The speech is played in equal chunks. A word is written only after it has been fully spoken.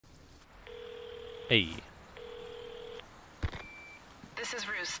Hey. This is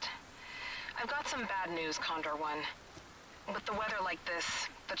Roost. I've got some bad news, Condor One. With the weather like this,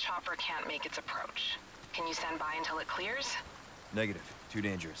 the chopper can't make its approach. Can you stand by until it clears? Negative. Too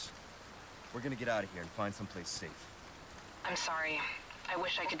dangerous. We're gonna get out of here and find someplace safe. I'm sorry. I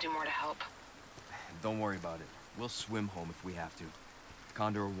wish I could do more to help. Don't worry about it. We'll swim home if we have to.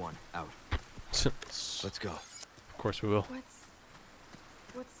 Condor 1, out. Let's go. Of course we will.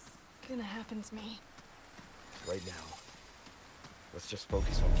 What's gonna happen to me? Right now, let's just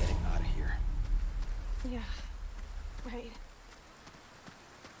focus on getting out of here. Yeah, right.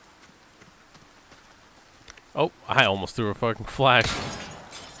 Oh, I almost threw a fucking flash.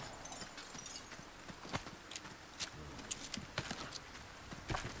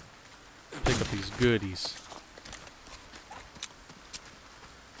 Pick up these goodies.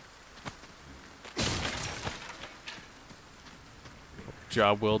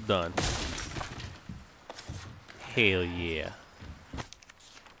 Job well done. Hell yeah.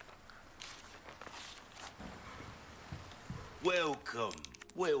 Welcome.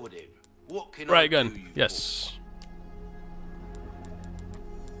 Well then, what can I Right do gun. you Yes.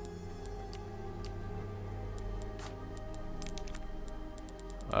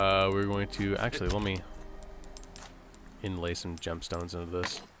 We're going to actually let me inlay some gemstones into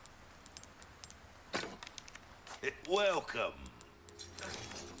this. for? Welcome.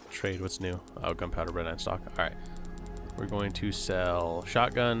 Trade, what's new? Oh, gunpowder, red iron stock. Alright. We're going to sell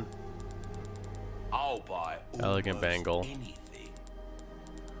shotgun, I'll buy elegant almost bangle. anything.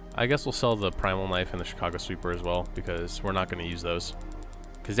 I guess we'll sell the primal knife and the Chicago sweeper as well, because we're not going to use those.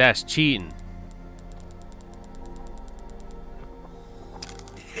 Because that's cheating.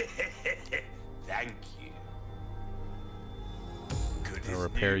 Thank you. Good We're going as to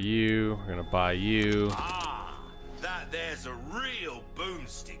repair new. you. We're going to buy you. Ah, that there's a real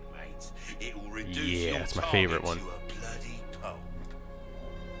boomstick, mate. It will reduce Yeah, your it's my favorite target one. to a bloody pulp.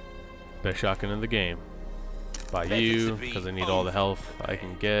 Best shotgun in the game. Buy Better you, to be because I need all the health I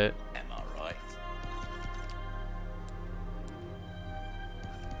can get. Am I right?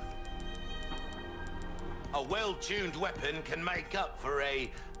 A well-tuned weapon can make up for a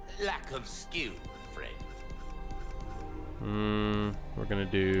lack of skill, friend. We're going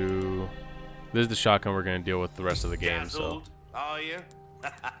to do... This is the shotgun we're going to deal with the rest of the game, so... Dazzled, are you?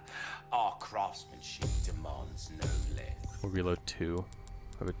 Our craftsmanship demands no less. We'll reload 2.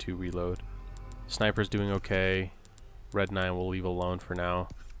 I have a 2 reload. Sniper's doing okay. Red 9 we'll leave alone for now.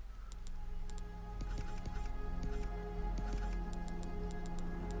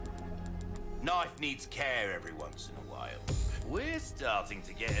 Knife needs care every once in a while. We're starting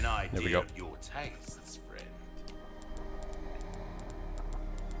to get an There we idea go. of your tastes, friend.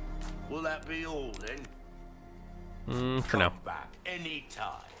 Will that be all then? For now. Come back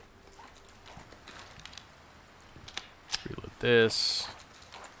anytime. Reload this.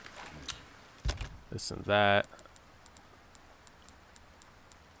 This and that.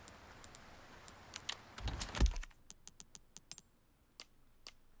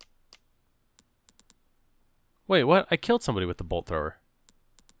 Wait, what? I killed somebody with the bolt thrower.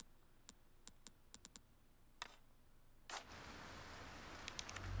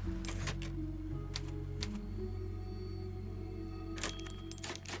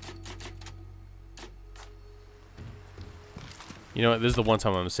 You know what? This is the one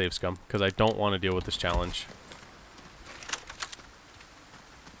time I'm a save scum, because I don't want to deal with this challenge.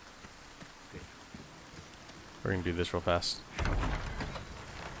 We're going to do this real fast.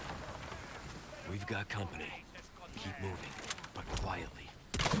 We've got company. Keep moving, but quietly.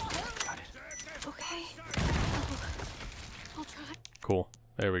 Got it. Okay. I'll try. Cool.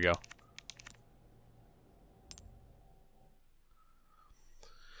 There we go.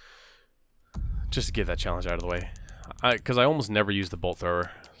 Just to get that challenge out of the way. Because I almost never use the bolt thrower,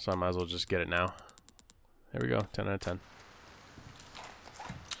 so I might as well just get it now. There we go. 10 out of 10.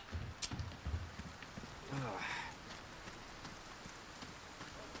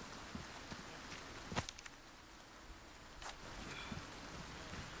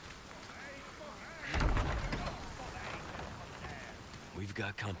 We've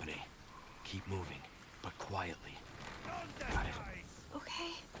got company. Keep moving, but quietly. Got it.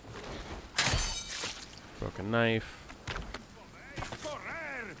 Okay. Broken knife.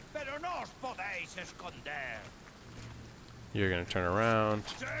 Correr, pero no os podéis esconder. You're going to turn around.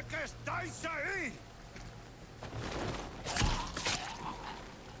 Sé que estáis ahí.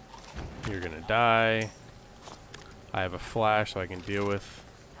 You're going to die. I have a flash so I can deal with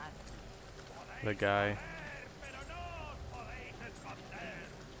the guy. Pero no os podéis esconder.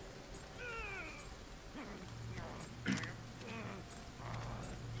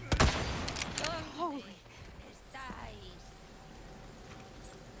 Oh,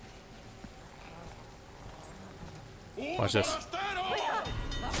 Watch this.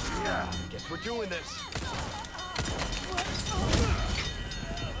 Guess we're doing this.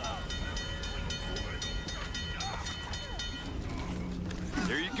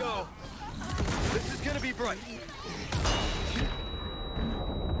 There you go. This is gonna be bright.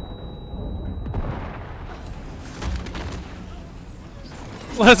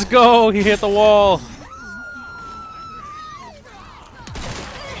 Let's go! He hit the wall!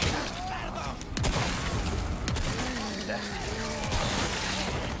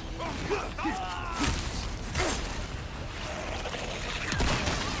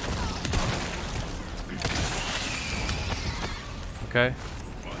 Okay.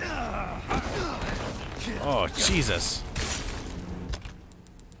 Oh, Jesus.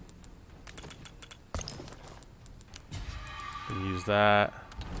 Use that.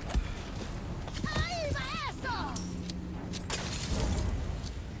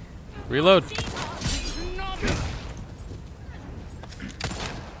 Reload.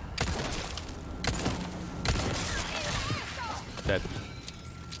 Dead.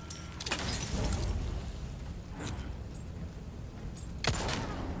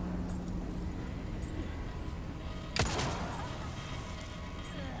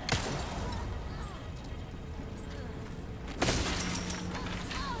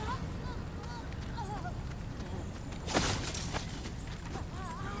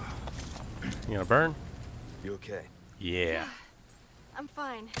 You gonna burn? You okay? Yeah. I'm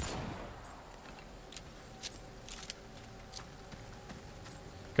fine.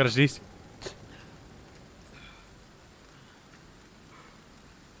 Got a sneeze.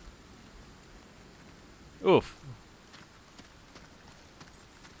 Oof.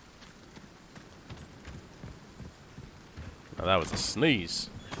 Now that was a sneeze.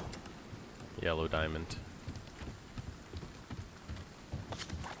 Yellow diamond.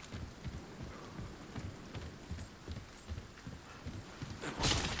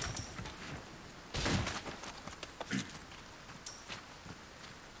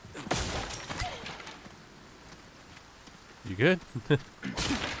 You good?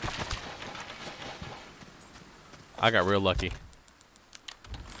 I got real lucky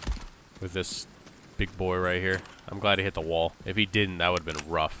with this big boy right here. I'm glad he hit the wall. If he didn't, that would have been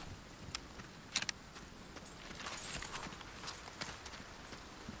rough.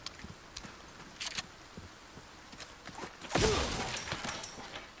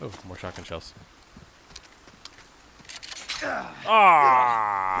 Oh, more shotgun shells. Ah!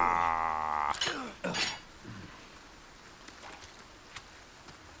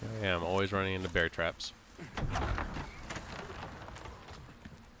 Yeah, I'm always running into bear traps.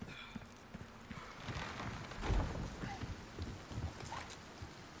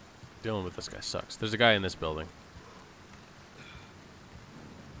 Dealing with this guy sucks. There's a guy in this building.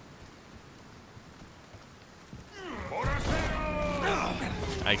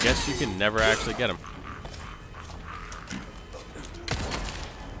 I guess you can never actually get him.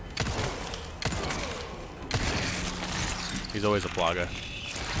 He's always a plaga.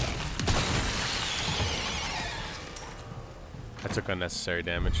 I took unnecessary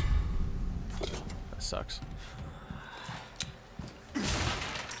damage. That sucks.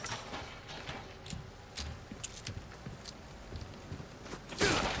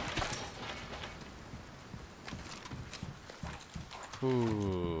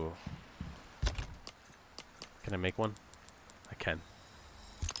 Ooh. Can I make one? I can.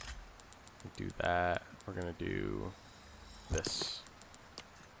 Do that. We're gonna do this.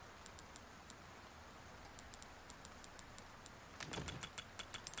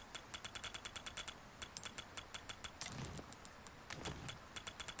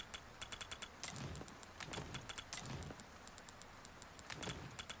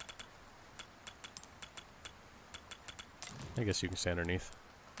 I guess you can stay underneath.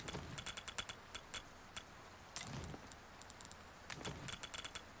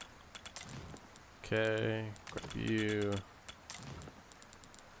 Okay, grab you.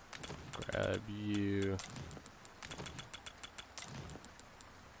 Grab you.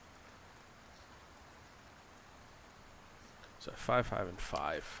 So 5, 5, and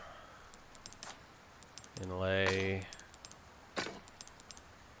 5. Inlay.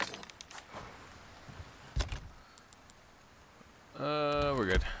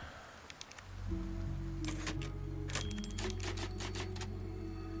 We're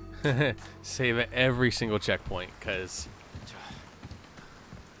good. Save at every single checkpoint, cause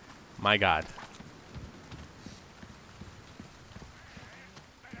my God.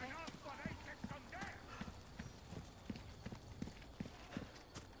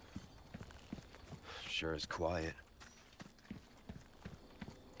 Sure is quiet.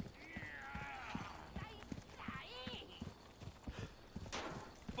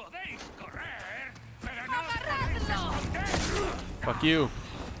 Fuck you.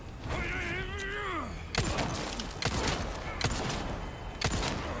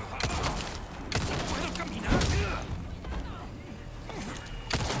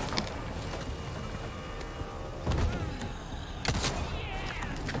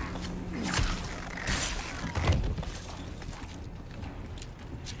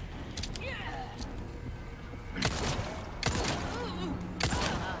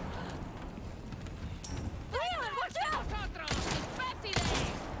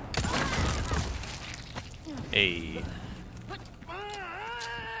 Hey.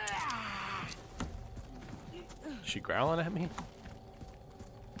 Is she growling at me?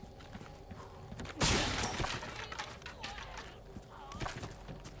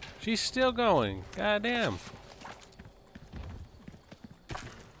 She's still going. God damn.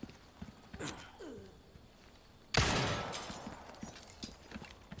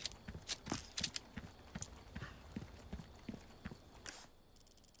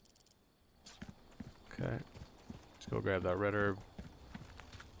 Okay. Let's go grab that red herb.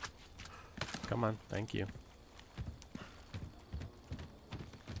 Come on. Thank you.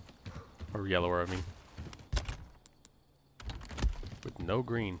 Or yellow herb, I mean. With no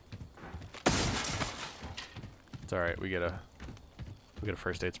green. It's alright, we get a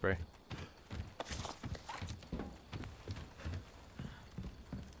first aid spray.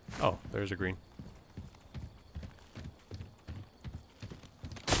 Oh, there's a green.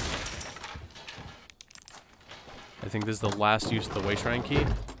 I think this is the last use of the way shrine key.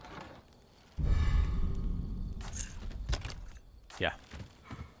 Yeah.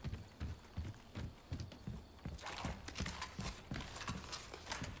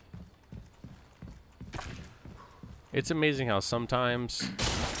 It's amazing how sometimes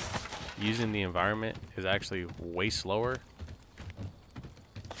using the environment is actually way slower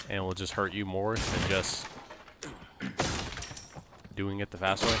and will just hurt you more than just doing it the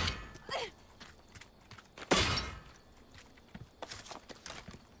fast way.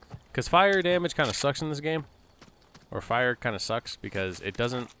 Because fire damage kind of sucks in this game. Or fire kind of sucks because it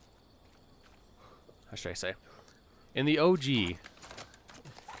doesn't... How should I say? In the OG,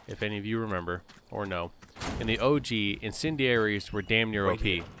 if any of you remember or know, in the OG, incendiaries were damn near OP.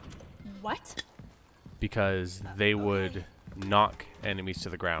 What? Because they would knock enemies to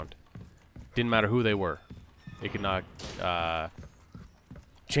the ground. Didn't matter who they were. They could knock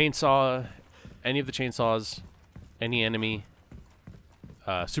chainsaw, any of the chainsaws, any enemy,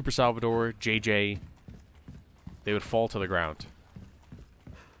 Super Salvador, JJ, they would fall to the ground.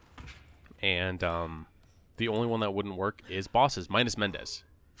 And the only one that wouldn't work is bosses, minus Mendez.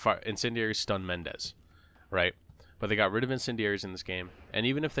 Incendiaries stun Mendez, right? But they got rid of incendiaries in this game. And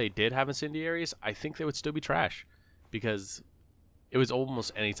even if they did have incendiaries, I think they would still be trash. Because it was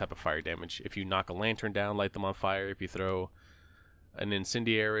almost any type of fire damage. If you knock a lantern down, light them on fire. If you throw an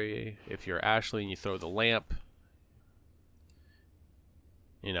incendiary, if you're Ashley and you throw the lamp,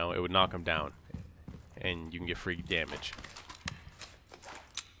 you know, it would knock them down. And you can get free damage.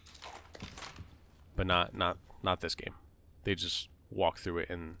 But not this game. They just walk through it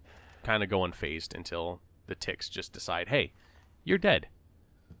and kind of go unfazed until the ticks just decide, hey, you're dead.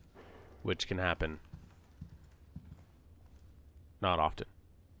 Which can happen not often.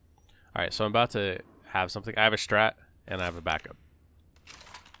 Alright, so I'm about to have something. I have a strat and I have a backup.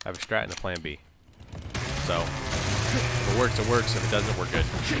 I have a strat and a plan B. So, if it works, it works. If it doesn't, we're good.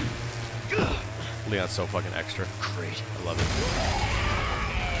 Leon's so fucking extra. Great. I love it.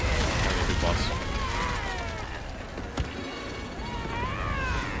 I'm a big boss.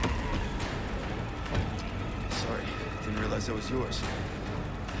 Sorry, didn't realize that was yours.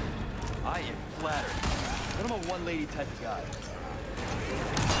 I am flattered. But I'm a one-lady type of guy.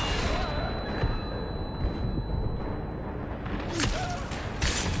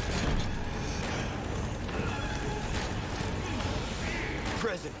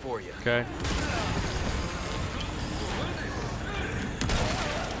 Present for you. Okay.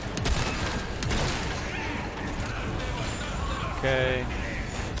 Okay.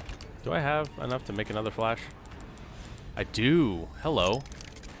 Do I have enough to make another flash? I do. Hello.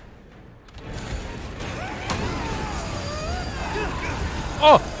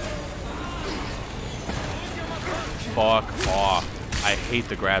 Oh! Fuck off. I hate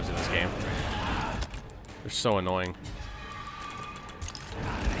the grabs in this game. They're so annoying.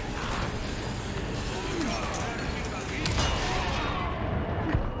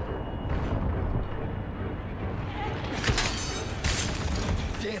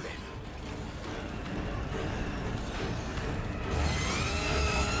 Damn it.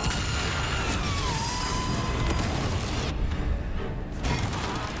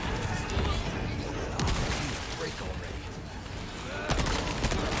 Break already.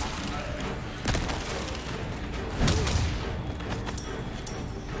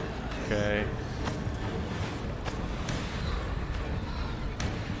 Okay.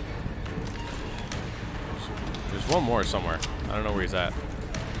 There's one more somewhere. I don't know where he's at.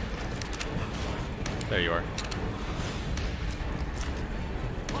 There you are.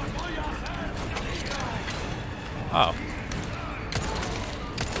 Oh.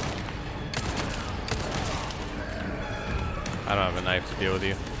 I don't have a knife to deal with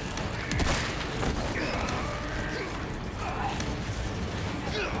you.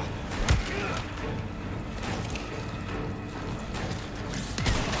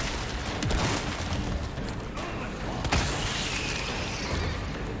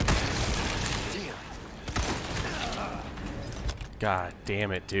 God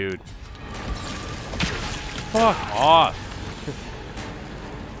damn it, dude. Fuck off.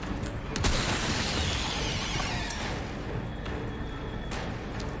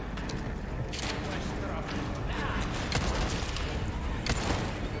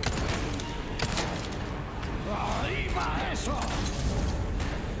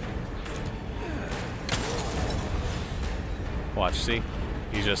 Watch, see?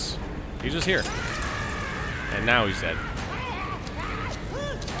 He's just here. And now he's dead.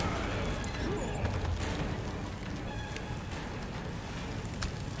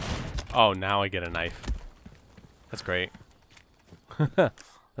 Oh, now I get a knife. That's great.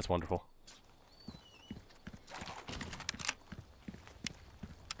 That's wonderful.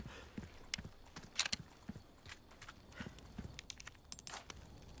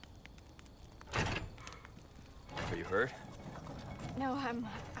 Are you hurt? No, I'm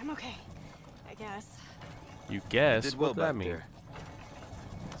okay. I guess. You guess? Did well What does that back mean? there.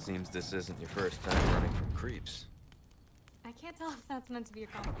 Seems this isn't your first time running from creeps. I can't tell if that's meant to be a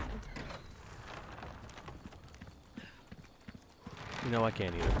compliment. You know, I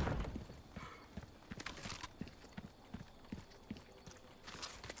can't either.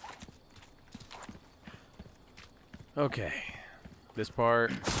 Okay. This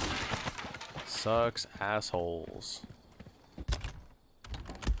part sucks assholes.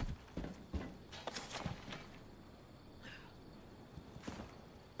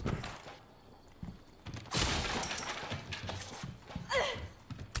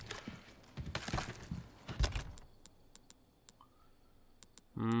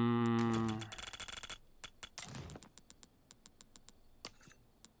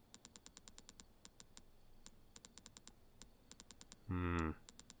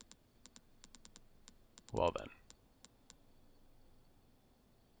 Well then.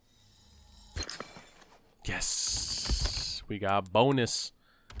 Yes. We got bonus.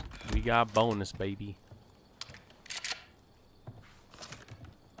 We got bonus, baby.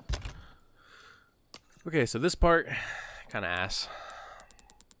 Okay, so this part kind of ass.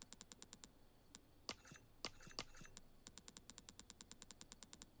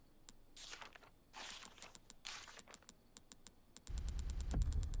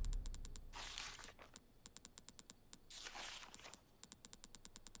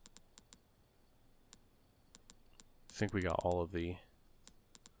 I think we got all of the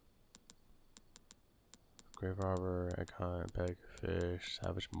grave robber, egg hunt, peg fish,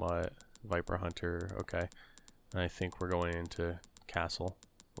 savage mutt, viper hunter. Okay, and I think we're going into castle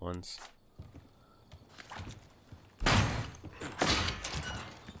ones.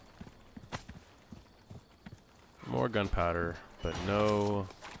 More gunpowder, but no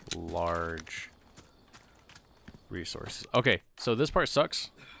large resources. Okay, so this part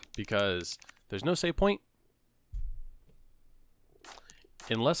sucks because there's no save point.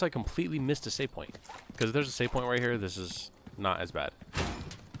 Unless I completely missed a save point. Because if there's a save point right here, this is not as bad.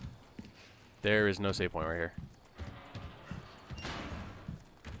 There is no save point right here.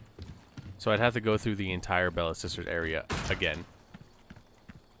 So I'd have to go through the entire Bella Sisters area again.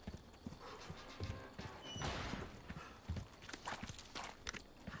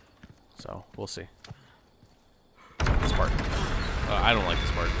 So, we'll see. This part. I don't like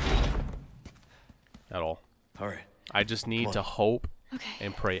this part. At all. Alright. I just need to hope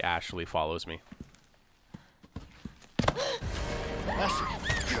and pray Ashley follows me.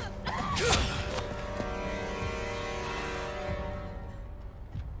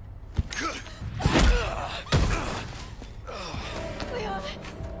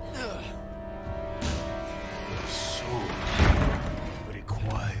 Soul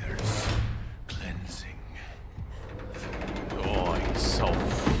requires cleansing. Oh, he's so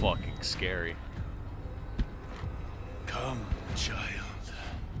fucking scary. Come, child.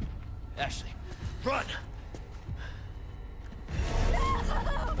 Ashley, run!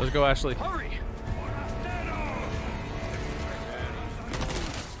 Let's go, Ashley. Hurry!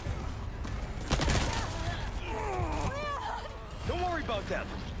 Don't worry about them.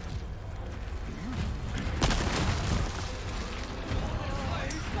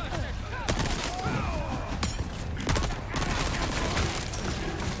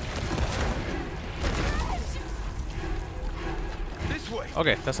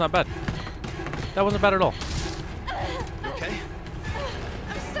 Okay, that's not bad. That wasn't bad at all. Okay?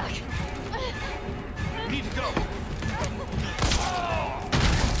 Stuck. We need to go.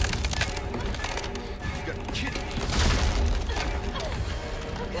 You gotta be kidding me.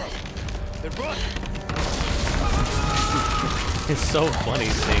 Then run. It's so funny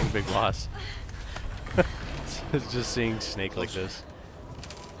seeing Big Boss. It's just seeing Snake like this.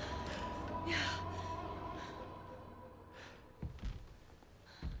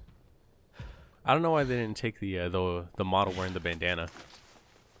 I don't know why they didn't take the model wearing the bandana.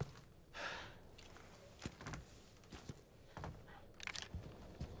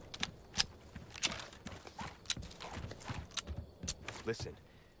 Listen,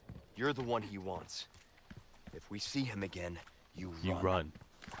 you're the one he wants. If we see him again, you run.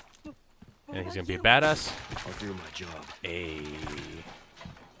 And he's gonna be a badass. I'll do my job. Hey,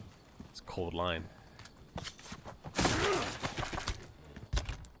 it's a cold line.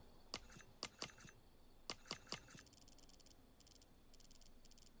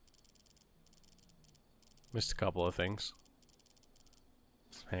 Missed a couple of things.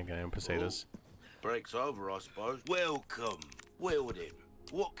 Handgun and potatoes. Break's over, I suppose. Welcome. Well then,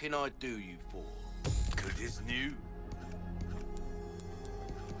 what can I do you for? Good as new.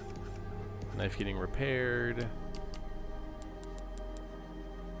 Knife getting repaired.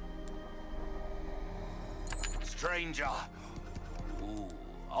 Stranger. Ooh,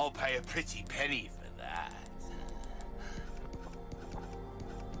 I'll pay a pretty penny for that.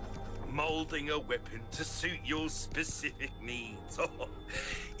 Molding a weapon to suit your specific needs. Oh,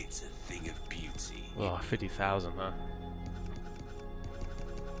 it's a thing of beauty. Oh, 50,000, huh?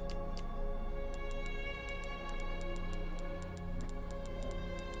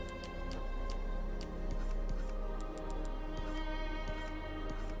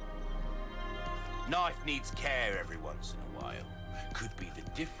 Knife needs care every once in a while. Could be the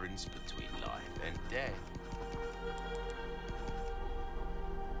difference between life and death.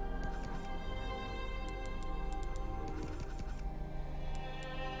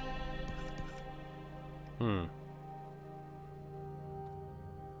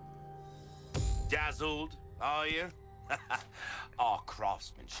 Dazzled, are you? Our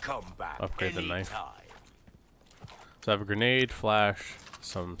craftsmanship. Come back. Upgrade the knife. anytime. So I have a grenade, flash,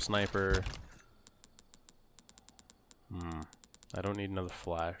 some sniper. I don't need another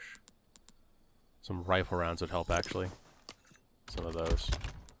flash. Some rifle rounds would help, actually. Some of those.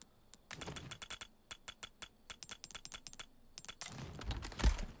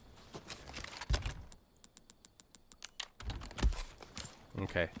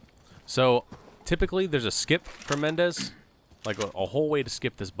 Okay. So, typically there's a skip for Mendez. Like a whole way to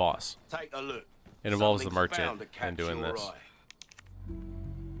skip this boss. Take a look. It involves the Something's merchant bound to catch and doing your this. eye.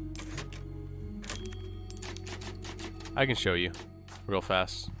 I can show you real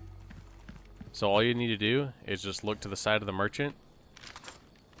fast. So all you need to do is just look to the side of the merchant,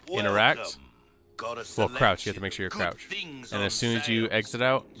 interact. Welcome. Got a Well, crouch. You have to selection make sure you of good crouch. things And on as soon as you sale, exit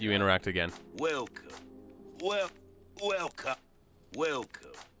out, you stranger. interact again. Welcome. Welcome.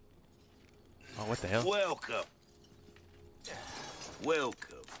 Welcome. Oh, what the hell? Welcome.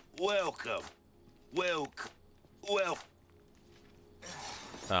 Welcome. Welcome. Welcome. Well.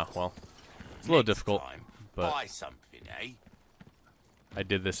 Oh, well. It's a little difficult, Time, but buy something, eh? I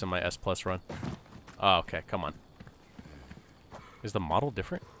did this in my S Plus run. Oh, okay, come on. Is the model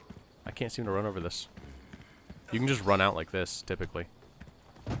different? I can't seem to run over this. You can just run out like this, typically.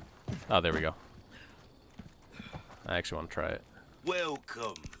 Oh, there we go. I actually want to try it.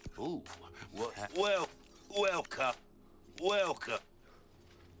 Welcome. Ooh. Welcome. Welcome. Welcome.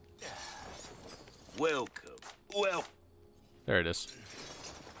 Well. There it is.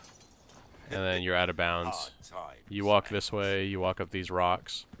 And then you're out of bounds. Hard time. You walk this way, you walk up these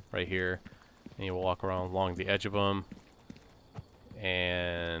rocks right here, and you walk around along the edge of them.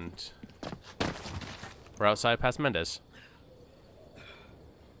 And we're outside past Mendez.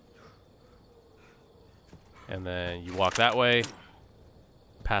 And then you walk that way,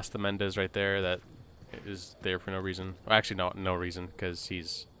 past the Mendez right there that is there for no reason. Well, actually, no reason, because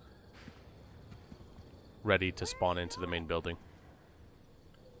he's ready to spawn into the main building.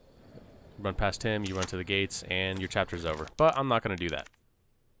 Run past him, you run to the gates, and your chapter's over. But I'm not going to do that.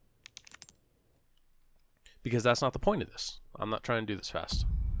 Because that's not the point of this. I'm not trying to do this fast.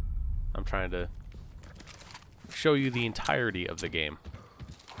 I'm trying to show you the entirety of the game.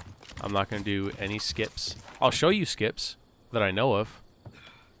 I'm not going to do any skips. I'll show you skips that I know of.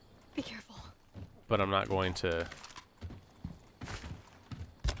 Be careful. But I'm not going to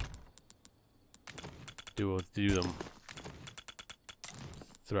do them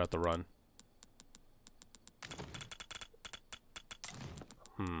throughout the run.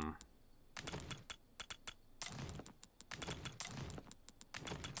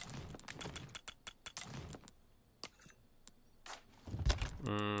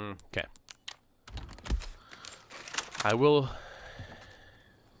 Okay. I will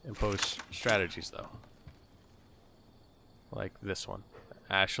impose strategies, though. Like this one.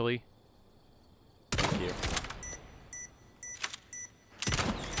 Ashley. Thank you.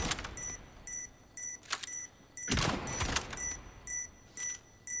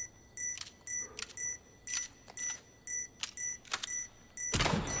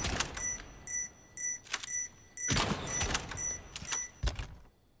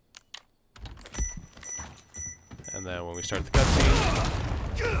 And then when we start the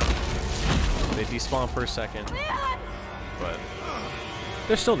cutscene, they despawn for a second, but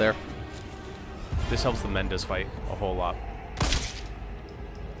they're still there. This helps the Mendez fight a whole lot.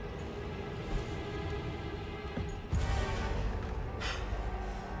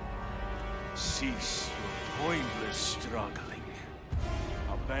 Cease your pointless struggling.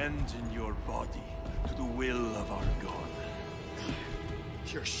 Abandon your body to the will of our God.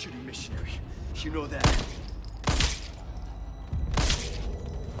 You're a shitty missionary. You know that.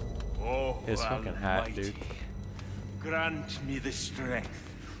 Oh, His fucking hat, dude. Grant me the strength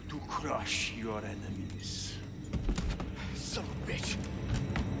to crush your enemies. Son of a bitch.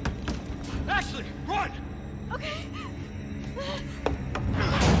 Ashley, run! Okay.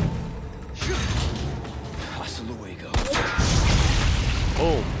 Hasta luego.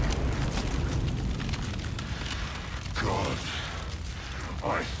 Oh. God,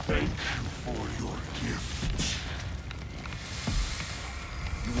 I thank you for your gift.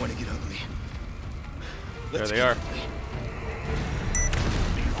 You want to get ugly? There they are.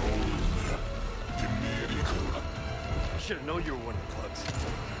 I should have known you were one of the plugs.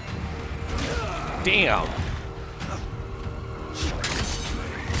 Damn.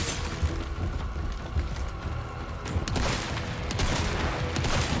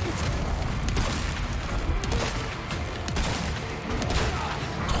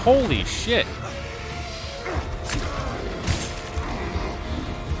 Holy shit.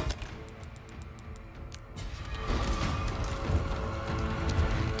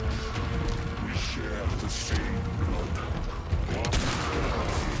 We share the same blood.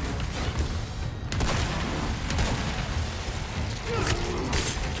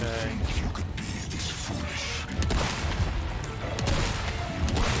 Okay. You could be this foolish.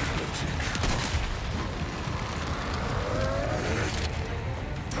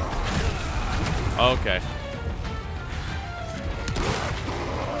 Okay.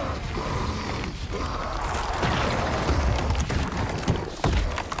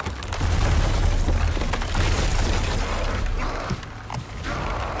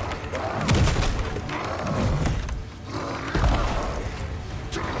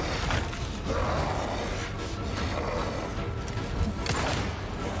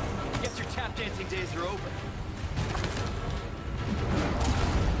 Guess your tap dancing days are over.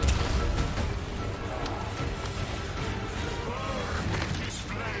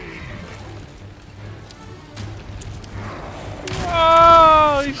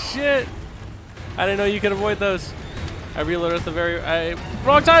 Oh shit! I didn't know you could avoid those. I reloaded at the very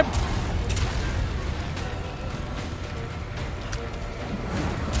wrong time.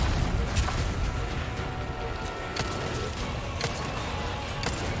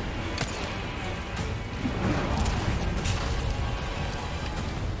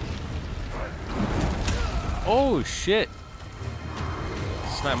 Oh shit!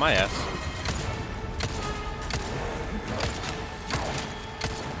 Smack my ass.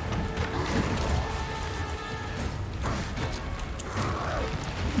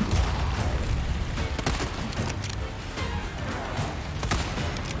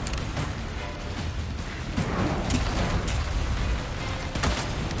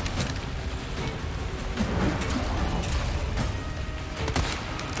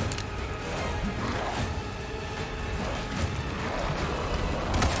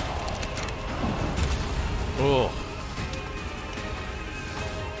 Oh,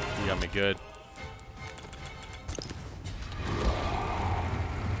 you got me good.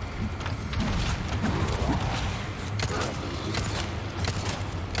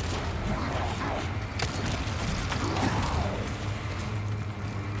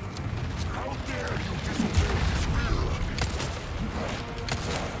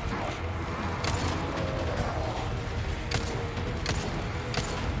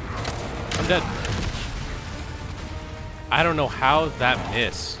 I'm dead. I don't know how that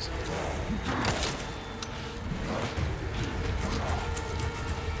missed.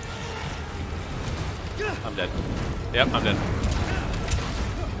 I'm dead. Yep, I'm dead.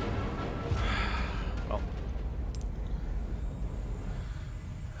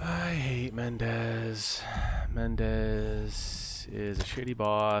 hate Mendez. Mendez is a shitty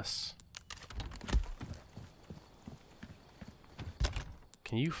boss.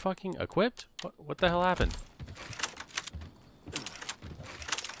 Can you fucking equipped? What the hell happened?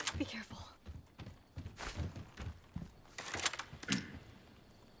 Be careful.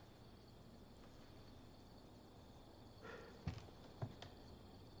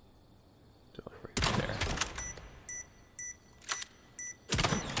 Right there.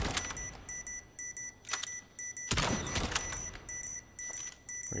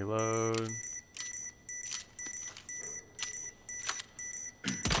 Reload.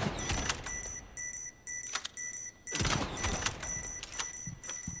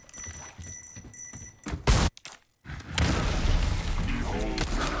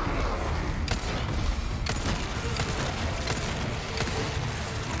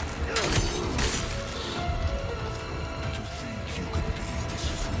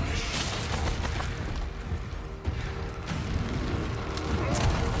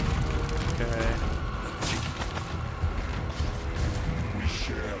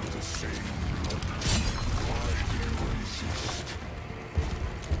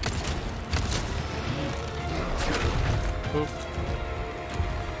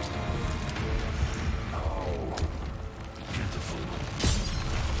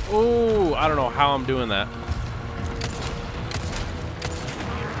 Oh, I don't know how I'm doing that.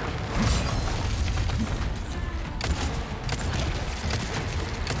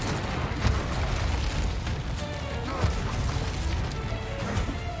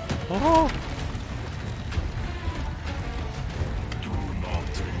 Oh.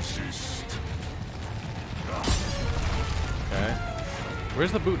 Okay.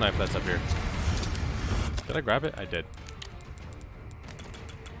 Where's the boot knife that's up here? Did I grab it? I did.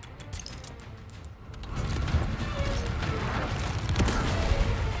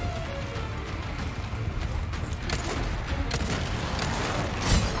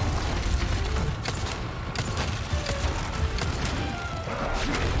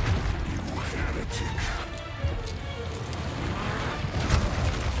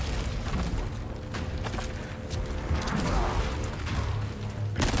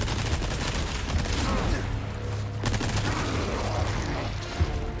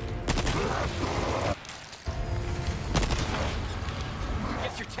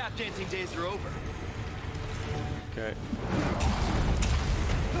 Tap dancing days are over. Okay.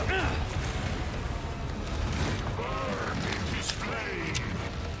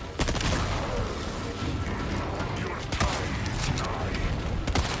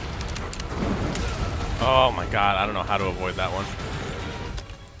 Oh my god, I don't know how to avoid that one.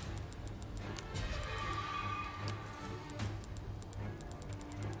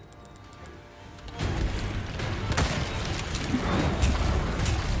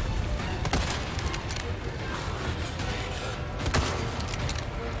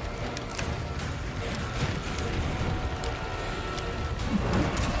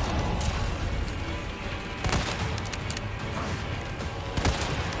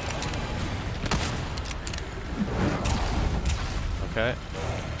 Okay.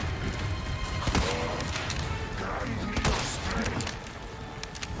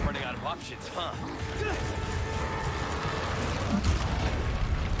 Running out of options, huh?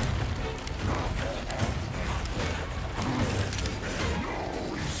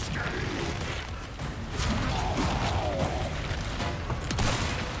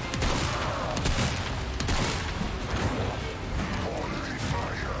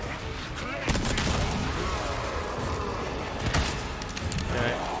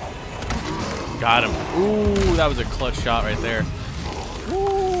 Got him. Ooh, that was a clutch shot right there.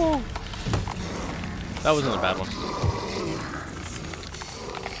 Ooh. That wasn't a bad one.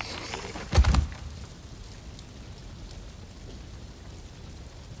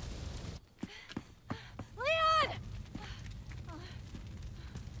 Leon!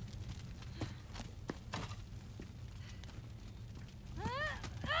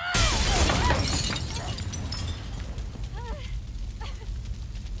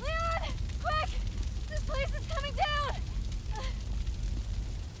 Leon! Quick! This place is coming down!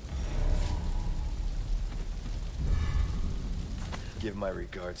 Give my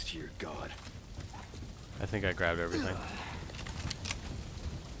regards to your god. I think I grabbed everything.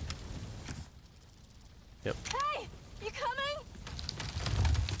 Yep. Hey! You coming?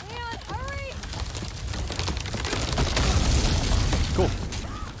 Leon, hurry! Cool.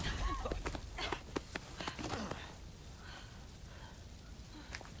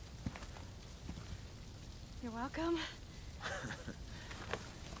 You're welcome.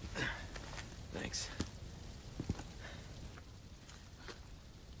 Thanks.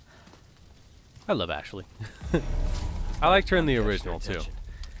 I love Ashley. I liked her in the original too,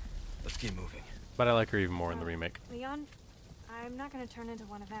 Let's keep moving. but I like her even more in the remake. Leon, I'm not gonna turn into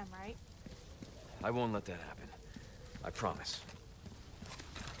one of them, right? I won't let that happen. I promise.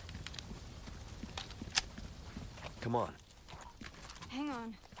 Come on. Hang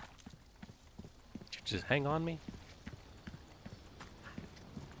on. Just hang on me.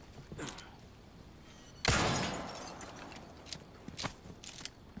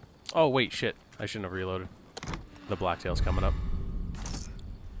 Oh wait, shit. I shouldn't have reloaded. The blacktail's coming up.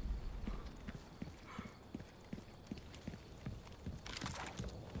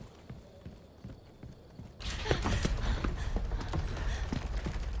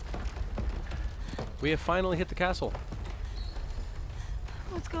 We have finally hit the castle.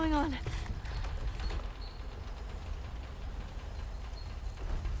 What's going on?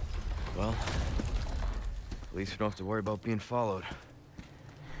 Well, at least we don't have to worry about being followed.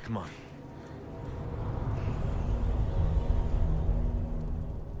 Come on.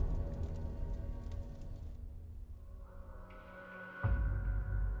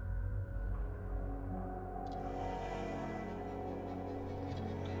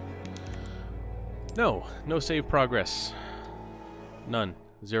 No save progress. None.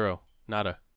 Zero. Nada.